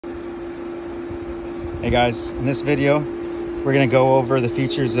Hey guys, in this video, we're gonna go over the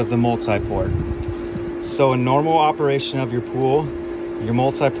features of the multi-port. So in normal operation of your pool, your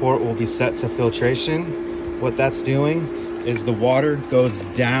multi-port will be set to filtration. What that's doing is the water goes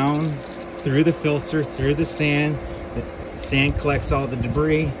down through the filter, through the sand collects all the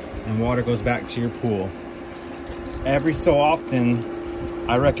debris, and water goes back to your pool. Every so often,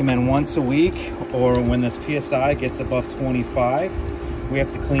 I recommend once a week, or when this PSI gets above 25, we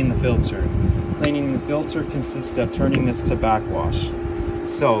have to clean the filter. Cleaning the filter consists of turning this to backwash.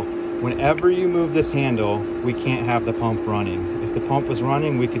 So whenever you move this handle, we can't have the pump running. If the pump was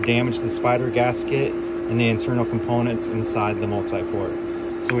running, we could damage the spider gasket and the internal components inside the multi-port.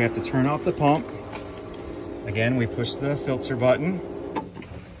 So we have to turn off the pump. Again, we push the filter button.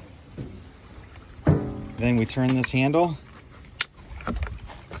 Then we turn this handle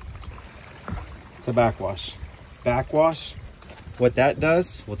to backwash. Backwash, what that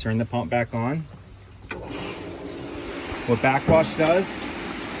does, we'll turn the pump back on. What backwash does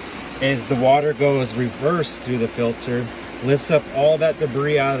is the water goes reverse through the filter, lifts up all that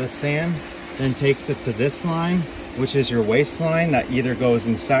debris out of the sand, then takes it to this line, which is your waste line that either goes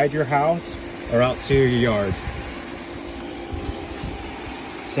inside your house or out to your yard.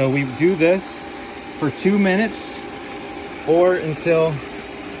 So we do this for 2 minutes or until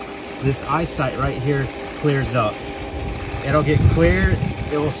this eyesight right here clears up. It'll get clear,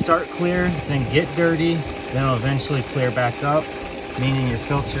 it will start clear, then get dirty, then it'll eventually clear back up, meaning your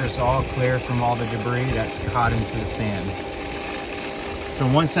filter is all clear from all the debris that's caught into the sand.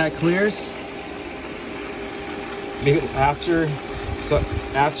 So once that clears, after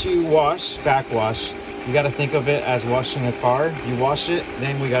you wash, backwash, you got to think of it as washing a car. You wash it,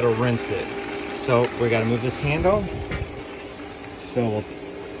 then we got to rinse it. So we got to move this handle. So we'll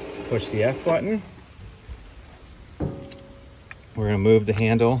push the F button. We're going to move the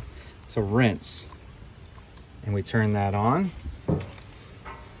handle to rinse. And we turn that on.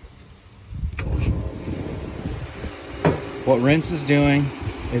 What rinse is doing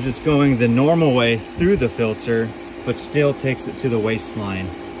is it's going the normal way through the filter, but still takes it to the waste line.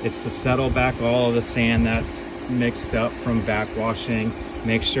 It's to settle back all of the sand that's mixed up from backwashing,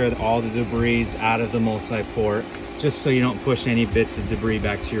 make sure that all the debris is out of the multi-port, just so you don't push any bits of debris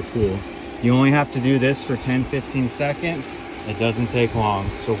back to your pool. You only have to do this for 10-15 seconds. It doesn't take long,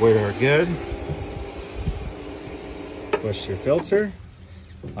 so we're good. Push your filter.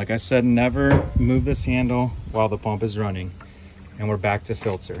 Like I said, never move this handle while the pump is running. And we're back to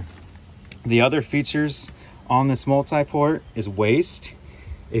filter. The other features on this multi-port is waste.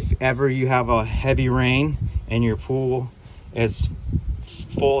 If ever you have a heavy rain and your pool is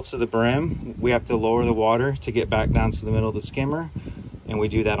full to the brim, we have to lower the water to get back down to the middle of the skimmer, and we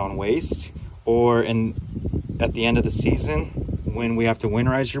do that on waste. Or at the end of the season, when we have to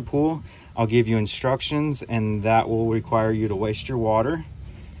winterize your pool, I'll give you instructions, and that will require you to waste your water.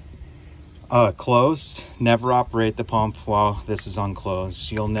 Closed, never operate the pump while this is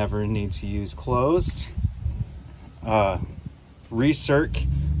unclosed. You'll never need to use closed. Recirc,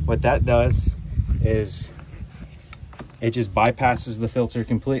 what that does is it just bypasses the filter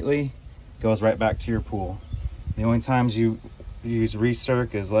completely, goes right back to your pool. The only times you use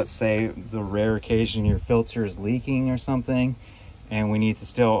recirc is, let's say, the rare occasion your filter is leaking or something and we need to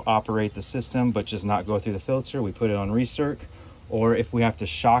still operate the system but just not go through the filter. We put it on recirc. Or if we have to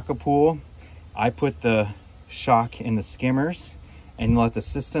shock a pool, I put the shock in the skimmers and let the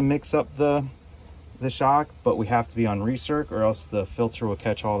system mix up the shock, but we have to be on recirc or else the filter will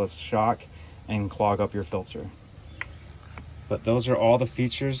catch all this shock and clog up your filter. But those are all the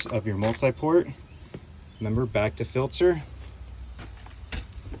features of your multi-port. Remember, back to filter.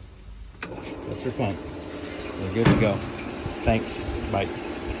 Filter pump. We're good to go. Thanks. Bye.